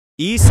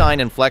Esign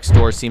and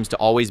Flekstore seems to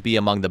always be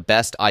among the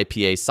best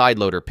IPA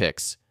sideloader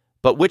picks.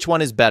 But which one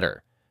is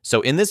better?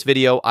 So in this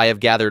video, I have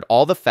gathered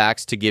all the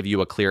facts to give you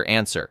a clear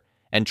answer.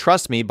 And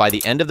trust me, by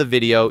the end of the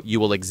video,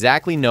 you will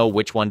exactly know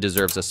which one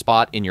deserves a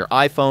spot in your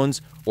iPhones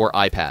or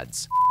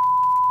iPads.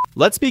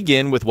 Let's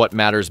begin with what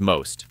matters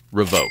most,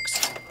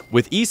 revokes.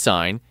 With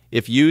Esign,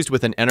 if used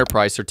with an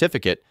enterprise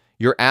certificate,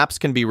 your apps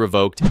can be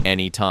revoked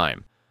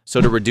anytime. So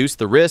to reduce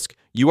the risk,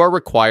 you are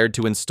required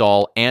to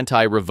install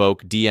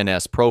anti-revoke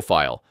DNS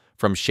profile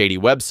from shady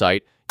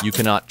website you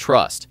cannot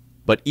trust.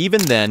 But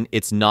even then,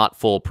 it's not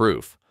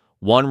foolproof.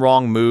 One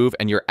wrong move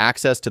and your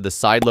access to the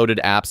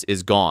sideloaded apps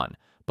is gone.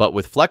 But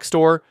with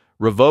Flekstore,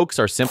 revokes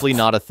are simply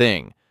not a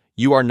thing.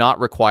 You are not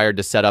required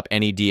to set up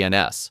any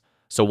DNS.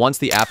 So once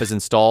the app is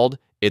installed,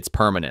 it's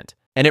permanent.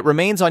 And it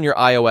remains on your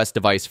iOS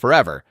device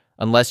forever,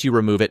 unless you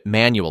remove it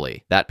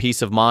manually. That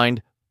peace of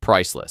mind,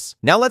 priceless.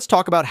 Now let's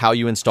talk about how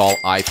you install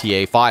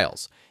IPA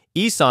files.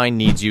 Esign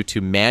needs you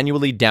to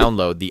manually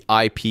download the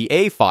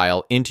IPA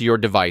file into your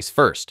device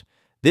first.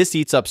 This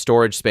eats up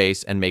storage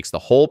space and makes the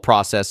whole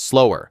process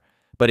slower.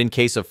 But in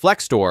case of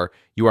Flekstore,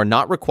 you are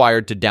not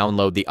required to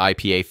download the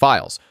IPA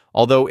files,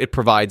 although it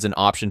provides an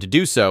option to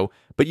do so,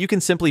 but you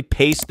can simply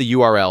paste the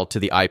URL to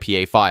the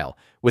IPA file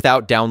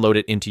without download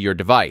it into your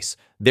device.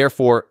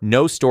 Therefore,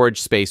 no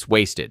storage space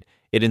wasted.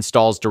 It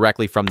installs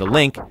directly from the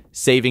link,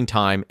 saving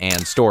time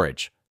and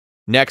storage.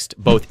 Next,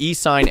 both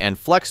Esign and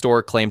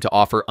Flekstore claim to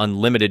offer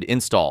unlimited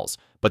installs,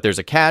 but there's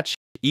a catch.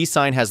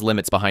 Esign has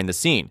limits behind the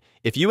scene.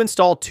 If you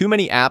install too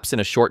many apps in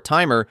a short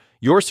timer,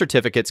 your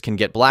certificates can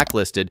get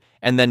blacklisted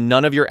and then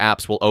none of your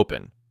apps will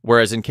open.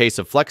 Whereas in case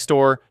of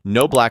Flekstore,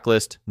 no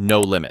blacklist,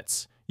 no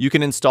limits. You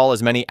can install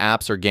as many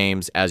apps or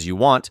games as you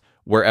want,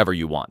 wherever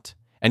you want,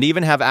 and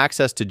even have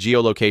access to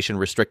geolocation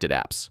restricted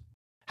apps.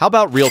 How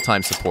about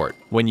real-time support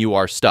when you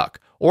are stuck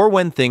or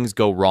when things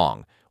go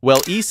wrong?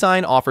 Well,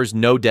 Esign offers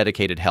no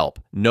dedicated help,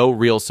 no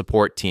real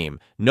support team,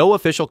 no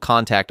official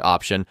contact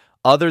option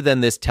other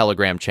than this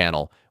Telegram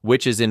channel,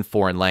 which is in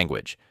foreign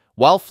language.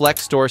 While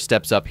Flekstore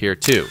steps up here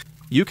too.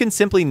 You can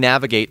simply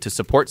navigate to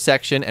support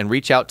section and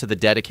reach out to the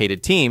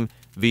dedicated team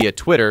via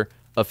Twitter,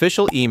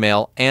 official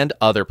email, and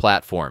other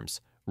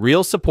platforms.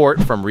 Real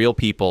support from real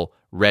people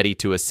ready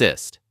to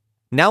assist.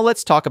 Now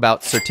let's talk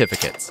about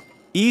certificates.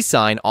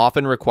 Esign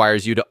often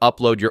requires you to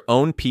upload your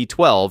own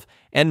P12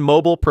 and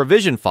mobile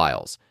provision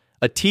files,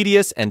 a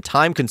tedious and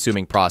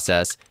time-consuming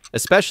process,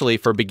 especially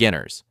for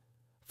beginners.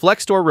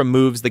 Flekstore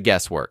removes the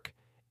guesswork.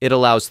 It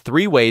allows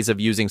 3 ways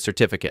of using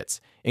certificates,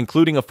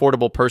 including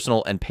affordable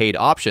personal and paid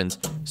options,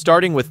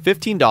 starting with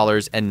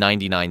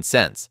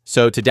 $15.99.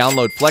 So to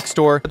download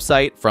Flekstore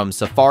website from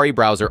Safari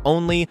browser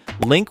only,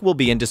 link will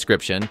be in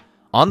description.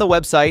 On the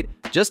website,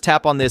 just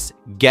tap on this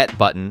Get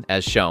button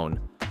as shown.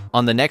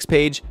 On the next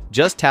page,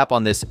 just tap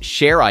on this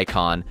Share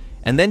icon,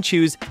 and then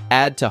choose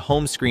Add to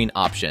Home Screen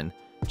option.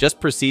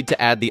 Just proceed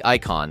to add the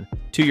icon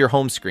to your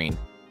home screen.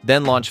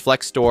 Then launch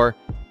Flekstore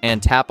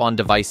and tap on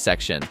Device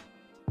section.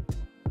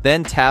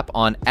 Then tap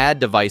on Add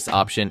Device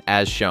option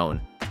as shown.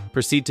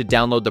 Proceed to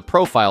download the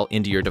profile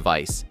into your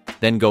device.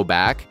 Then go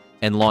back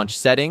and launch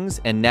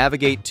Settings and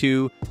navigate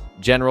to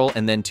General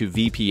and then to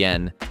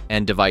VPN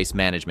and Device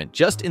Management.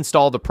 Just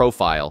install the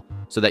profile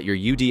so that your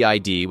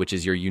UDID, which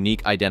is your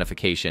unique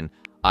identification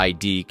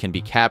ID, can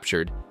be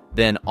captured.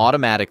 Then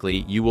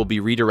automatically you will be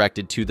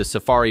redirected to the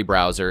Safari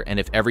browser, and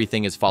if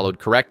everything is followed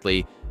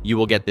correctly, you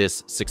will get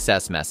this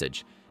success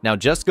message. Now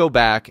just go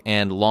back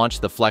and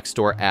launch the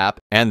Flekstore app,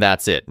 and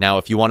that's it. Now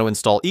if you want to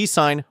install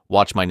Esign,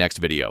 watch my next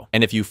video.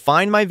 And if you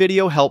find my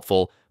video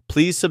helpful,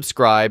 please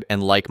subscribe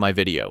and like my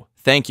video.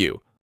 Thank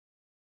you.